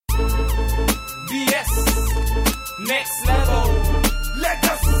Yes, next level. Let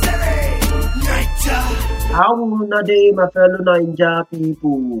us city, Niger. How una dey, my fellow Naija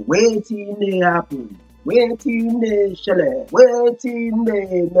people? Wetin dey happen? Wetin dey shele? Wetin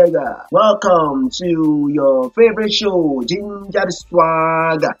dey mega? Welcome to your favorite show, Ginger the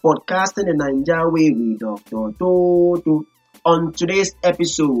Swagger, podcasting the Naija way with Dr. Toto. On today's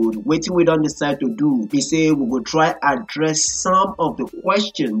episode, wetin we don decide to do be say we go try address some of the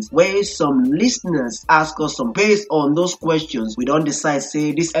questions wey some listeners ask us. Based on those questions, we don decide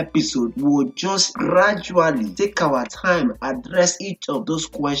say this episode will just gradually take our time address each of those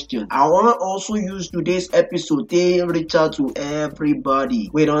questions. I wan also use today's episode to reach out to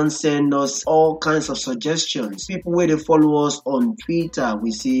everybody wey don send us all kinds of suggestions. People wey dey follow us on Twitter, we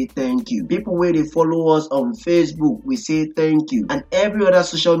say thank you. People wey dey follow us on Facebook, we say thank you. And every other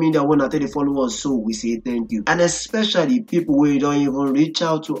social media one that they follow us, so we say thank you. And especially people who don't even reach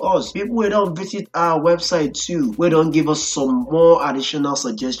out to us, people who don't visit our website too, we don't give us some more additional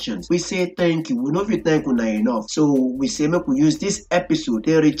suggestions. We say thank you. We know if you thank you not enough. So we say make we use this episode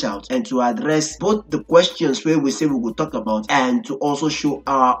to reach out and to address both the questions where we say we will talk about and to also show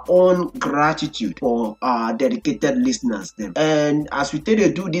our own gratitude for our dedicated listeners them. And as we tell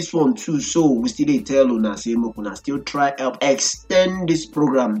you do this one too, so we still tell una say make una still try help extend this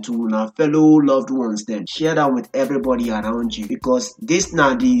program to our fellow loved ones, then share that with everybody around you, because this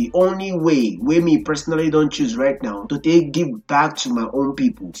now the only way me personally don't choose right now to take give back to my own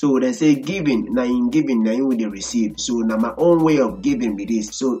people. So they say giving now in will they receive. So now my own way of giving with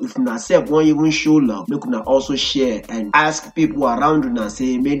this. So if myself won't even show love, make una also share and ask people around you and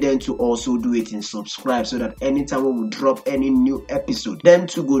say make them to also do it and subscribe, so that anytime we will drop any new episode, them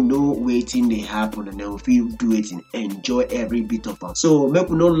to go know waiting they happen and then we do it and enjoy every bit of us. So make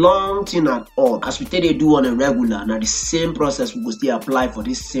we no long thing at all. As we tell they do on a regular, now the same process we go still apply for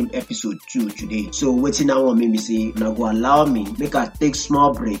this same episode too today. So waiting now on me say now go allow me make I take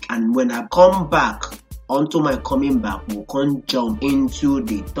small break, and when I come back onto my coming back, we'll come jump into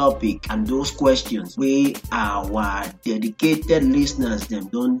the topic and those questions we our dedicated listeners them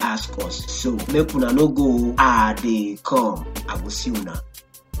don't ask us. So make una no go they come. I will see you now.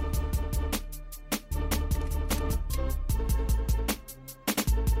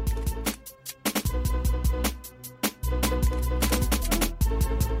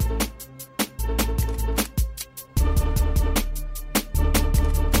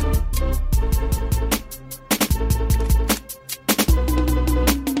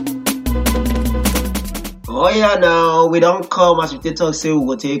 Oh yeah, now we don't come as we talk say we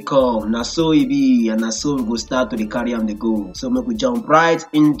go take come. Now so it be, and now so we go start to the carry and the go. So make we jump right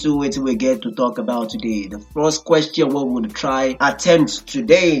into it we get to talk about today. The first question we will try attempt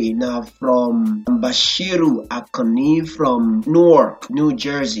today now from Bashiru Akani from Newark, New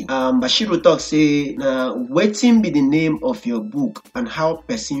Jersey. Bashiru talk say waiting be the name of your book and how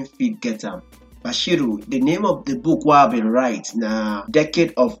person fit get them. Bashiru, the name of the book we have been right now,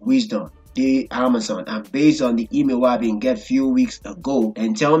 Decade of Wisdom. The Amazon, and based on the email I've been get few weeks ago,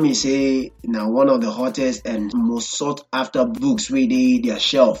 and tell me say now one of the hottest and most sought after books really their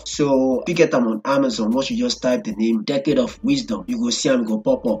shelf. So if you get them on Amazon, once you just type the name Decade of Wisdom, you go see them go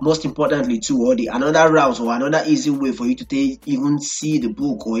pop up. Most importantly too, or the another route or another easy way for you to take even see the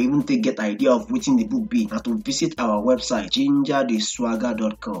book or even take get idea of what in the book be, and to visit our website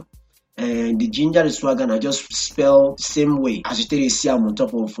gingertheswagger.com. And the Ginger the Swagger, I just spell the same way as you tell see them on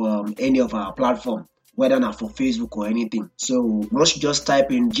top of any of our platform, whether not for Facebook or anything. So once you just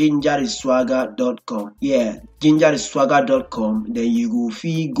type in gingertheswagger.com, gingertheswagger.com, then you go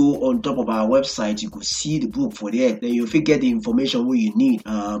go on top of our website, you could see the book for there. Then you get the information what you need.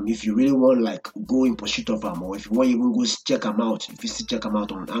 If you really want like go in pursuit of them, or if you want even go check them out, if you still check them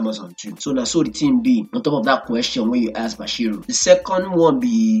out on Amazon too. So now so the team be on top of that question where you ask Bashiru. The second one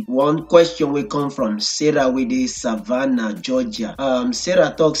be one question will come from Sarah with the Savannah, Georgia.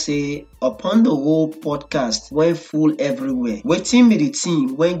 Sarah talk say upon the whole podcast went full everywhere. Waiting be the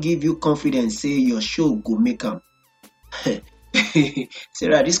team when give you confidence say your show go make am.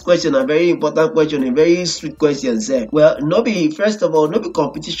 Sarah, this question a very important question, a very sweet question, sir. Well, first of all, no be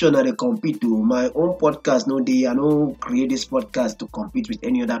competition that they compete to. My own podcast, no day, I don't create this podcast to compete with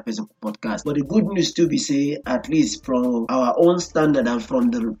any other person podcast. But the good news to be say, at least from our own standard and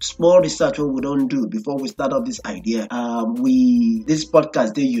from the small research what we don't do before we start up this idea, this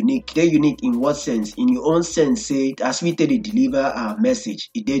podcast they're unique. They're unique in what sense? In your own sense, say as we tell deliver our message,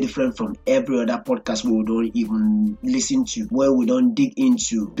 they're different from every other podcast we don't even listen to. where we don't dig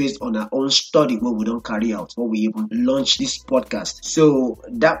into based on our own study where we don't carry out, where we even launch this podcast. So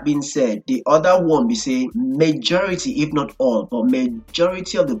that being said, the other one we say majority, if not all, but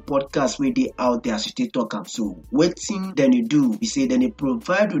majority of the podcasts where they out there as they talk am. So waiting then you do, we say then they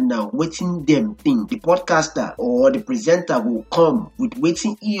provide you now waiting them thing. The podcaster or the presenter will come with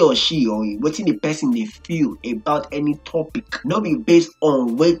waiting he or she or waiting the person they feel about any topic. Not be based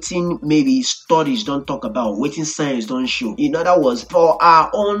on waiting maybe studies don't talk about, waiting science don't show. In other words, for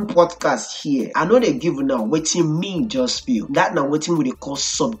our own podcast here, I know they give now waiting me just feel. That now waiting what they call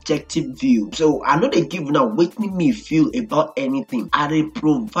subjective view. So I know they give now waiting me feel about anything. I they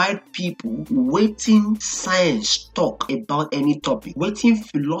provide people waiting science talk about any topic, waiting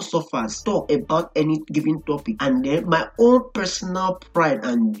philosophers talk about any given topic, and then my own personal pride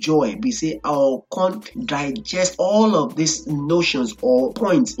and joy be say I'll digest all of these notions or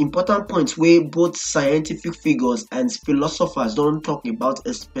points, important points where both scientific figures and philosophers don't talk about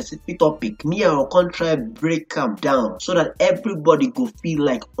a specific topic. Me I'll try break them down so that everybody go feel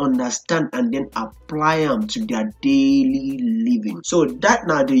like understand and then apply them to their daily living. So that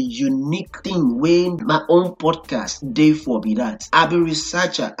now the unique thing when my own podcast day for be that I be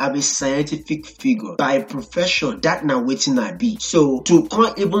researcher, I be scientific figure by profession. That now waiting I be. So to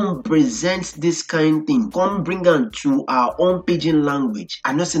come even present this kind of thing, come bring them to our own pidgin language.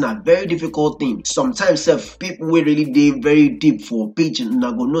 I know it's a very difficult thing. Sometimes people will really dig very deep for pidgin and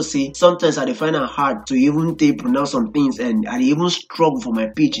I go no say sometimes I find it hard to even pronounce some things and I even struggle for my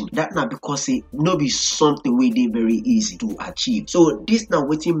pidgin. That not because it no be something where they very easy to achieve. So this now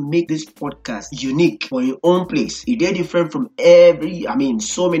waiting make this podcast unique for your own place. It is different from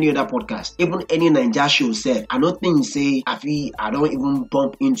so many other podcasts. Even any Ninja show said, I don't think say I don't even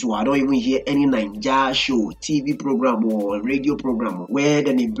bump into, I don't even hear any Ninja show, TV program or radio program where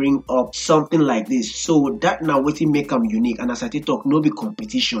then they bring up something like this. So that now waiting make them unique. And as I talk, no be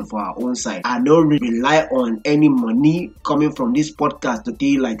competition for our own side. I don't rely on any money coming from this podcast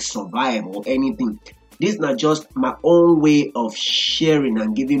to like survive or anything. This is not just my own way of sharing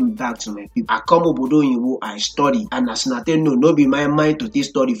and giving back to my people. I come obodo yiwo, I study, and as nothing no be my mind to take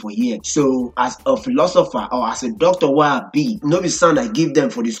study for years. So as a philosopher or as a doctor where I be, no be sound I give them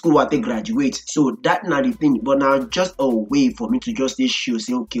for the school where they graduate. So that not the thing, but now just a way for me to just show,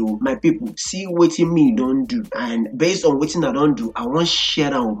 say okay, my people, see what me don't do, and based on what I don't do, I want to share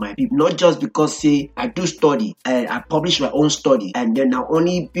that with my people. Not just because say I do study and I publish my own study, and then now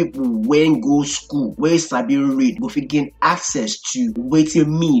only people when go school sabi read go fit gain access to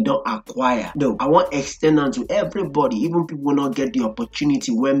waiting me don't acquire. No, I want extend on to everybody, even people will not get the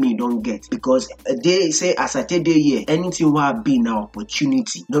opportunity when me don't get, because they say as I tell they here anything will be now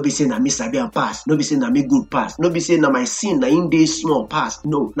opportunity. No be saying na me sabi and pass, no be saying na me good pass, no be saying na my sin na in day small pass.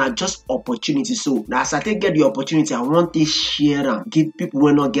 No, now just opportunity. So now as I get the opportunity, I want to share and give people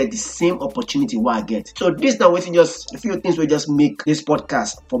will not get the same opportunity what I get. So this now waiting just a few things will just make this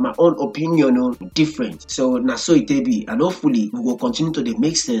podcast for my own opinion different. So now so it be, and hopefully we will continue to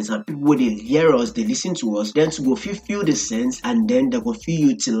make sense, and people when they hear us, they listen to us, then to go feel the sense, and then they go feel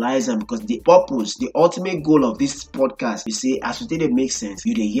utilize them, because the purpose, the ultimate goal of this podcast, you say as they make sense,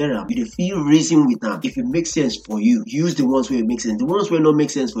 you they hear them, you they feel reason with them. If it makes sense for you, use the ones where it makes sense. The ones where not make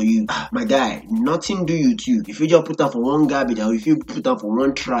sense for you, my guy, nothing do you to you. If you just put them for one garbage, or if you put them for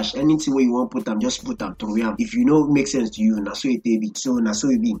one trash, anything where you want put them, just put them through them. If you know it makes sense to you, now so it be. So now so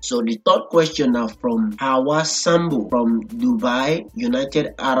it be. So the third question now from Hawa from Dubai,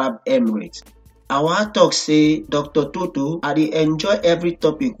 United Arab Emirates. Our talk say, Dr. Toto, I dey enjoy every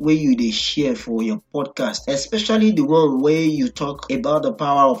topic where you dey share for your podcast, especially the one where you talk about the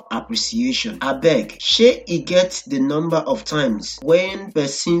power of appreciation. I beg, shey e get the number of times when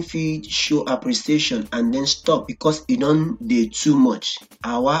person fit show appreciation and then stop because e don dey too much.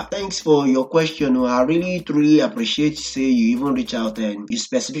 Awa, thanks for your question. I really truly appreciate say you even reach out and you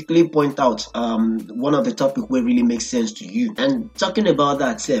specifically point out one of the topic where really makes sense to you. And talking about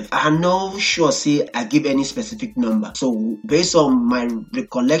that self, I'm not sure say I give any specific number. So based on my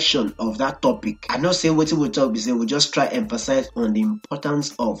recollection of that topic, I not say what we talk, we say we just try emphasize on the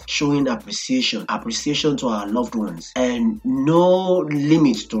importance of showing appreciation to our loved ones, and no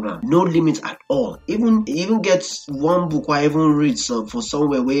limit to them, no limit at all. Even get one book I even read for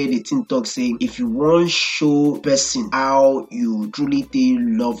somewhere where the thing talk say if you want show person how you truly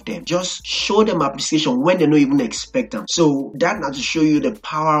love them, just show them appreciation when they don't even expect them. So that not to show you the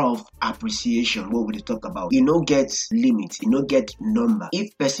power of appreciation. What would they talk about? You know, get limit, you know, get number.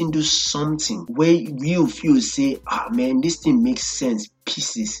 If person do something where you feel say, man, this thing makes sense,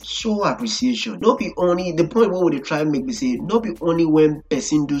 pieces. Show appreciation. Not be only the point where they try make me say, not be only when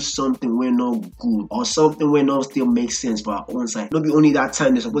person do something when not good or something when not still makes sense for our own side. Not be only that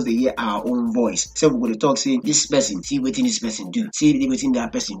time they're supposed to hear our own voice. So we're going to talk saying this person, see what this person do, see what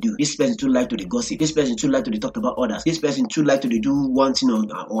that person do. This person too like to the gossip. This person too like to the talk about others. This person too like to the do one thing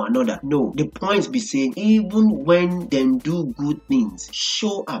or another. No, the point be saying even when them do good things,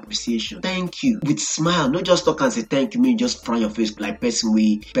 show appreciation. Thank you with smile. Not just talk and say thank you, mean just frown your face like person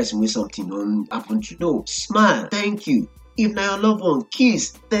with something don't happen to. No, smile. Thank you. If now your loved one,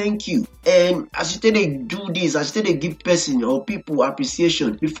 kiss, thank you. And as you tell they do this, as you tell they give person or people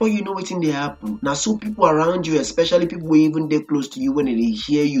appreciation, before you know what's in they happen. Now so people around you, especially people who even they close to you, when they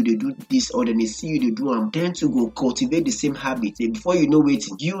hear you, they do this or then they see you, they do them, tend to go cultivate the same habit. And before you know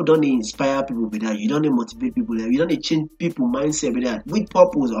waiting, you don't inspire people with that, you don't motivate people with that, you don't change people mindset with that. With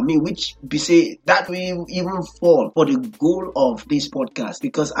purpose, which be say that will even fall for the goal of this podcast.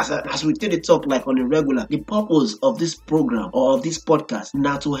 Because as we tell the talk like on a regular, the purpose of this program or of this podcast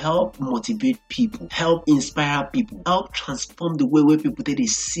now to help motivate people, help inspire people, help transform the way people they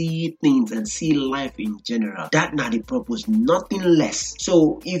see things and see life in general. That's not the purpose, nothing less.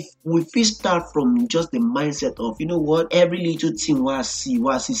 So if we first start from just the mindset of, you know what, every little thing I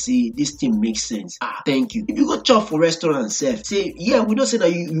see this thing makes sense. Thank you. If you go chop for restaurant self, say yeah, we don't say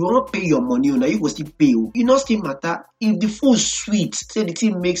that you won't pay your money, now you go still pay. You not still matter if the food is sweet, say the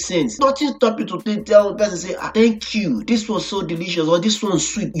thing makes sense. Nothing stop you to tell the person say thank you, this was so delicious or this one's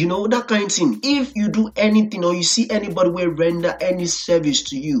sweet, that kind of thing. If you do anything or you see anybody will render any service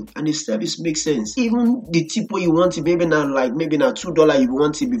to you and the service makes sense, even the tip where you want it, maybe now $2 you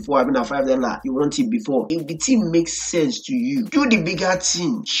want it before, having a $5 you want it before, if the thing makes sense to you, do the bigger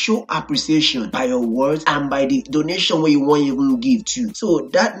thing. Show appreciation by your words and by the donation where you want even give to. So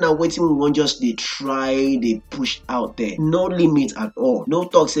that now waiting we want just they try, they push out there. No limit at all. No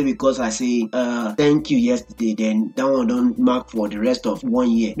talk say because I say thank you yesterday, then that one don't mark for the rest of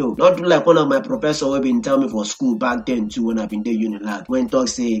 1 year. No, not do like one of my professors who been telling me for school back then too when I've been there Unilag. When talk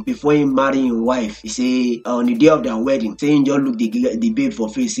say before he marry your wife, he say on the day of their wedding, saying just look the babe for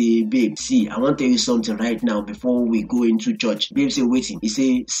face, say babe, see, I want to tell you something right now before we go into church. Babe say waiting. He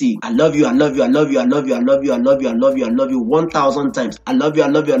say, see, I love you, I love you, I love you, I love you, I love you, I love you, I love you, I love you 1,000 times. I love you, I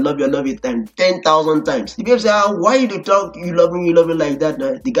love you, I love you, I love you times 10,000 times. The babe say, why you do talk you love me like that?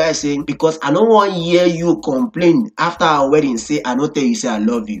 Now? The guy saying, because I don't want to hear you complain after our wedding, say I don't tell you say I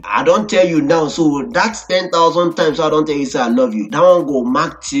love you. I don't tell you now, so that's 10,000 times I don't tell you say I love you. That one go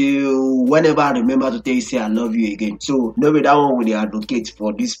mark till whenever I remember to tell you say I love you again. So maybe that one will they advocate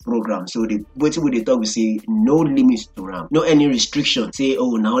for this program. So the waiting with the talk we say no limits to RAM, no any restriction. Say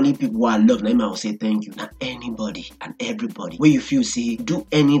now only people who I love, now I will say thank you. Now anybody and everybody where you feel say do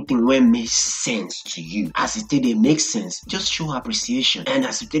anything when makes sense to you. As it did, it makes sense. Just show appreciation. And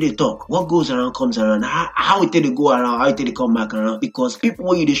as it did they talk, what goes around comes around. How it did they go around, how it did they come back around. Because people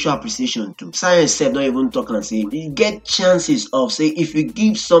where you they show appreciation to. Science said not even talk and say you get chances of say if you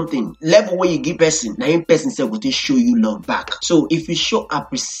give something level where you give person, now in person say will they show you love back. So if you show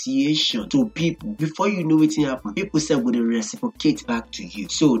appreciation to people, before you know it happen, people say will they reciprocate back to you.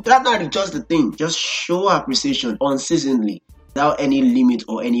 So that's not just the thing. Just show appreciation unceasingly, without any limit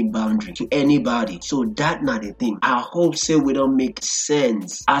or any boundary to anybody. So that not the thing. I hope say we don't make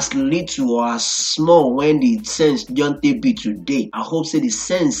sense as little or as small when the sense don't be today. I hope say the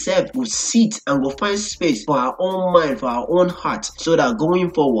sense self will sit and will find space for our own mind, for our own heart, so that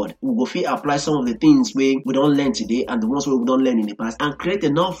going forward we will feel apply some of the things we don't learn today and the ones we don't learn in the past and create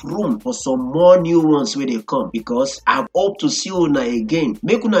enough room for some more new ones where they come. Because I hope to see you again.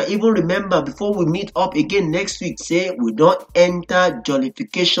 Make una even remember before we meet up again next week, say we don't enter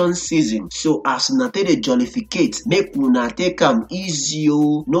Jollification season. So as una take the jollificate, make una take am easy,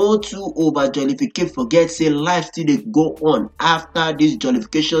 no too over jollificate. Forget say life still dey go on after this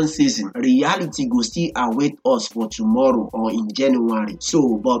Jollification season. Reality go still await us for tomorrow or in January.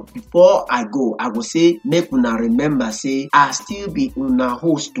 So but before I go say make una remember say I still be una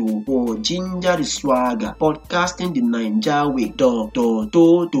host for Ginger the Swagger, podcasting the Naija way.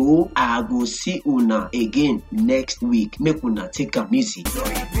 Toto. I go see una again next week. Make una take a music.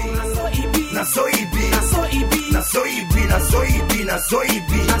 Na so it be.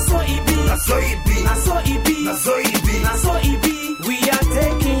 We are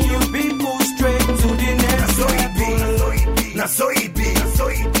taking you people straight to the next level. Na so it be.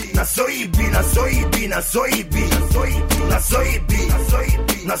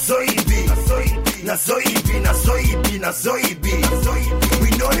 We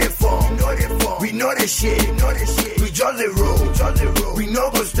know the form, we know the shit, we just the road, we know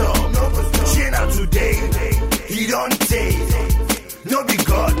go stop. Shit out today, he don't take. no be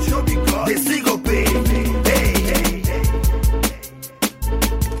God, they still go pay.